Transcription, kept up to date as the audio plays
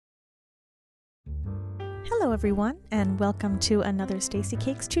Hello everyone, and welcome to another Stacy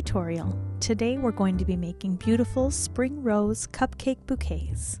Cakes tutorial. Today we're going to be making beautiful spring rose cupcake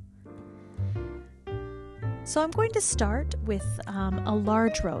bouquets. So I'm going to start with a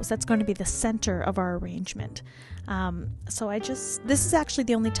large rose. That's going to be the center of our arrangement. This is actually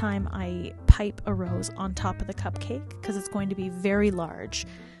the only time I pipe a rose on top of the cupcake because it's going to be very large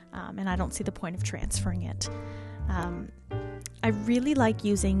and I don't see the point of transferring it. I really like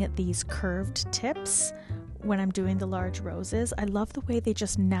using these curved tips when I'm doing the large roses. I love the way they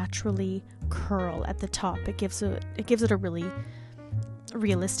just naturally curl at the top. It gives it a really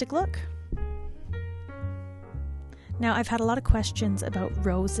realistic look. Now, I've had a lot of questions about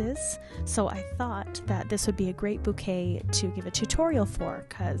roses, so I thought that this would be a great bouquet to give a tutorial for,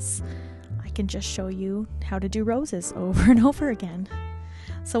 because I can just show you how to do roses over and over again.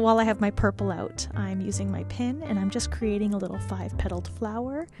 So while I have my purple out, I'm using my pin and I'm just creating a little 5-petaled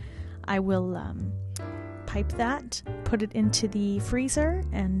flower. I will pipe that, put it into the freezer,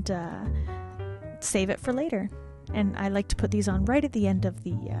 and save it for later. And I like to put these on right at the end of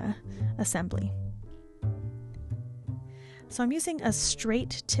the assembly. So I'm using a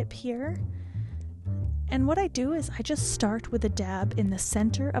straight tip here, and what I do is I just start with a dab in the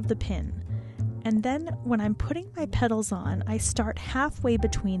center of the pin, and then when I'm putting my petals on, I start halfway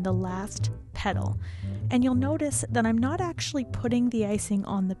between the last petal, and you'll notice that I'm not actually putting the icing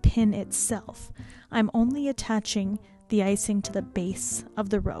on the pin itself. I'm only attaching the icing to the base of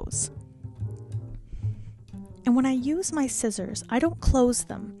the rose. And when I use my scissors, I don't close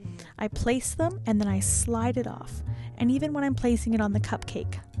them. I place them and then I slide it off. And even when I'm placing it on the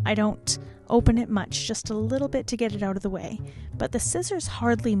cupcake, I don't open it much, just a little bit to get it out of the way. But the scissors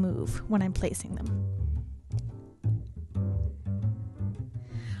hardly move when I'm placing them.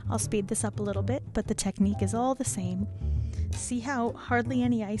 I'll speed this up a little bit, but the technique is all the same. See how hardly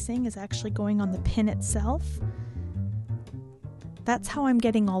any icing is actually going on the pin itself? That's how I'm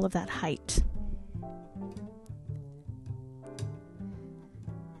getting all of that height.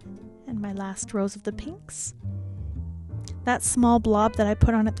 And my last rose of the pinks. That small blob that I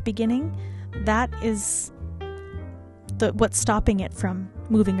put on at the beginning, that is what's stopping it from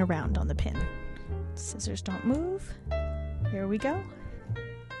moving around on the pin. Scissors don't move. Here we go.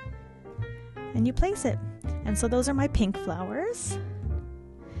 And you place it. And so those are my pink flowers.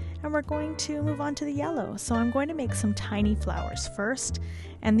 And we're going to move on to the yellow. So I'm going to make some tiny flowers first,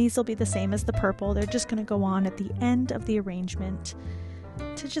 and these will be the same as the purple. They're just going to go on at the end of the arrangement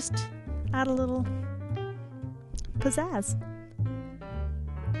to just add a little pizzazz.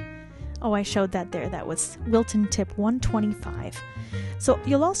 Oh, I showed that there. That was Wilton tip 125. So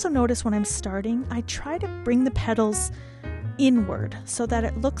you'll also notice when I'm starting, I try to bring the petals inward so that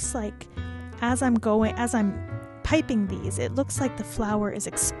it looks like as I'm piping these, it looks like the flower is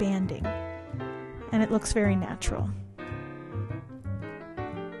expanding, and it looks very natural.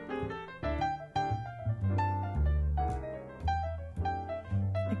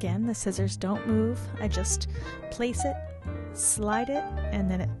 Again, the scissors don't move. I just place it, slide it,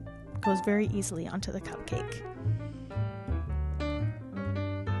 and then it goes very easily onto the cupcake.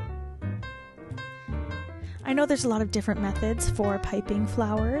 I know there's a lot of different methods for piping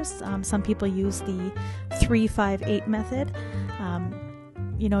flowers. Some people use the 3-5-8 method.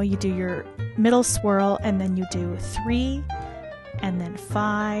 You do your middle swirl, and then you do 3, and then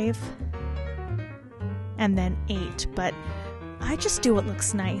 5, and then 8. But I just do what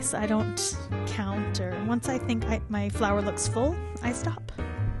looks nice. I don't count, or once I think my flower looks full, I stop.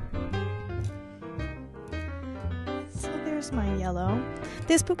 So there's my yellow.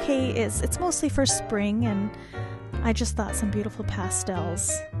 This bouquet it's mostly for spring, and I just thought some beautiful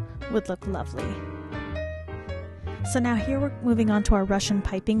pastels would look lovely. So now here we're moving on to our Russian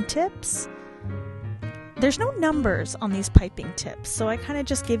piping tips. There's no numbers on these piping tips, so I kind of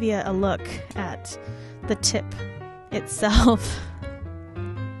just give you a look at the tip itself.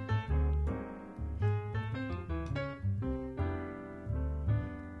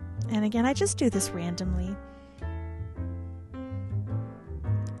 And again, I just do this randomly.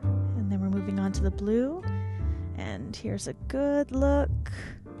 And then we're moving on to the blue. And here's a good look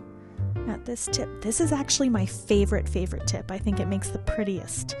at this tip. This is actually my favorite tip. I think it makes the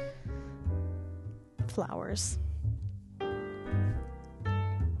prettiest flowers.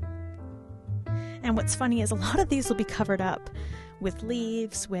 And what's funny is a lot of these will be covered up with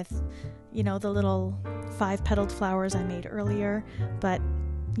leaves, with, the little 5-petaled flowers I made earlier. But,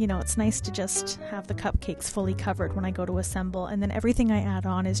 it's nice to just have the cupcakes fully covered when I go to assemble, and then everything I add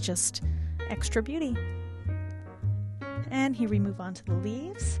on is just extra beauty. And here we move on to the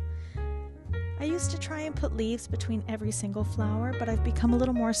leaves. I used to try and put leaves between every single flower, but I've become a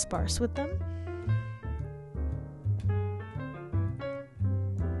little more sparse with them.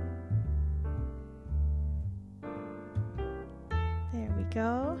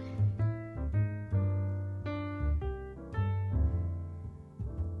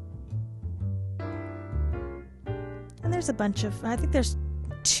 there's a bunch of, I think there's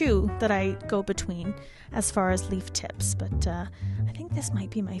 2 that I go between as far as leaf tips, but I think this might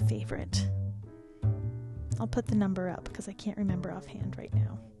be my favorite. I'll put the number up because I can't remember offhand right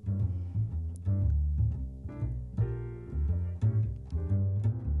now.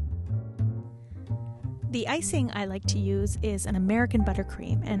 The icing I like to use is an American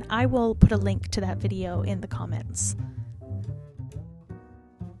buttercream, and I will put a link to that video in the comments.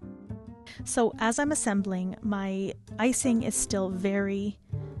 So as I'm assembling, my icing is still very,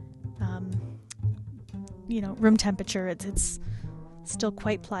 room temperature. It's still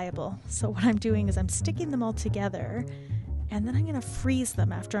quite pliable. So what I'm doing is I'm sticking them all together, and then I'm going to freeze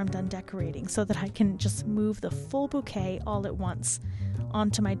them after I'm done decorating so that I can just move the full bouquet all at once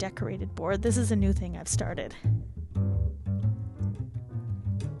onto my decorated board. This is a new thing I've started.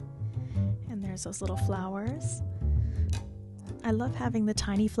 And there's those little flowers. I love having the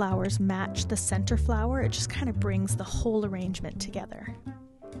tiny flowers match the center flower. It just kind of brings the whole arrangement together.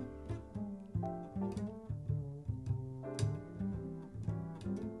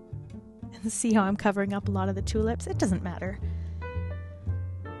 And see how I'm covering up a lot of the tulips? It doesn't matter.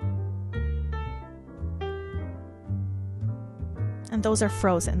 And those are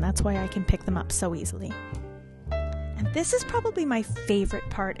frozen. That's why I can pick them up so easily. And this is probably my favorite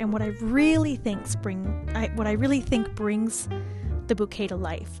part, and what I really think brings the bouquet to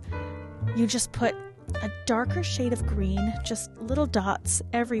life. You just put a darker shade of green, just little dots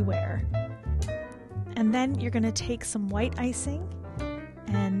everywhere. And then you're going to take some white icing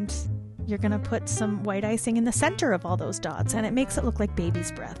and you're going to put some white icing in the center of all those dots, and it makes it look like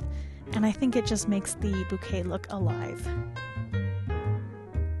baby's breath. And I think it just makes the bouquet look alive.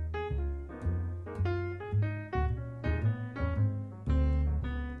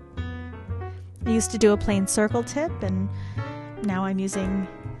 I used to do a plain circle tip, and now I'm using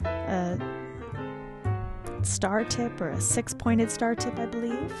a star tip, or a 6-pointed star tip, I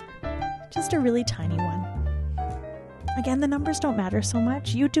believe. Just a really tiny one. Again, the numbers don't matter so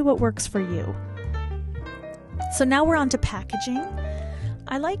much. You do what works for you. So now we're on to packaging.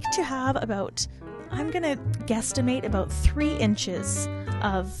 I like to have I'm going to guesstimate about 3 inches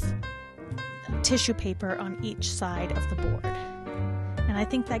of tissue paper on each side of the board. And I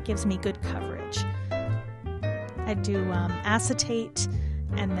think that gives me good coverage. I do acetate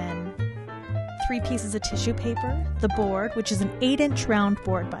and then 3 pieces of tissue paper, the board, which is an 8-inch round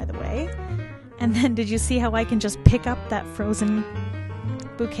board, by the way. And then did you see how I can just pick up that frozen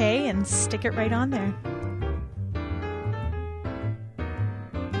bouquet and stick it right on there?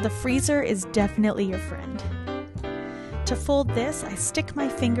 The freezer is definitely your friend. To fold this, I stick my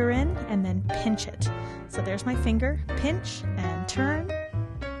finger in and then pinch it. So there's my finger, pinch and turn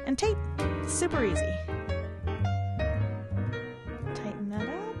and tape. Super easy. Tighten that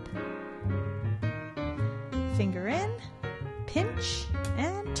up. Finger in, pinch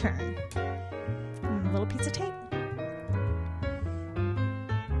and turn. And a little piece of tape.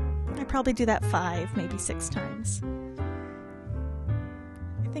 I probably do that 5, maybe 6 times.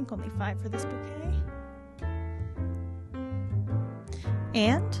 I think only 5 for this bouquet.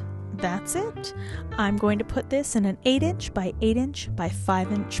 And that's it. I'm going to put this in an 8-inch by 8-inch by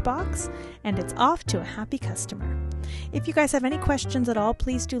 5-inch box, and it's off to a happy customer. If you guys have any questions at all,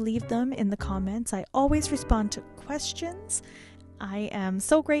 please do leave them in the comments. I always respond to questions. I am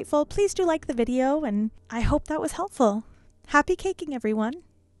so grateful. Please do like the video, and I hope that was helpful. Happy caking, everyone!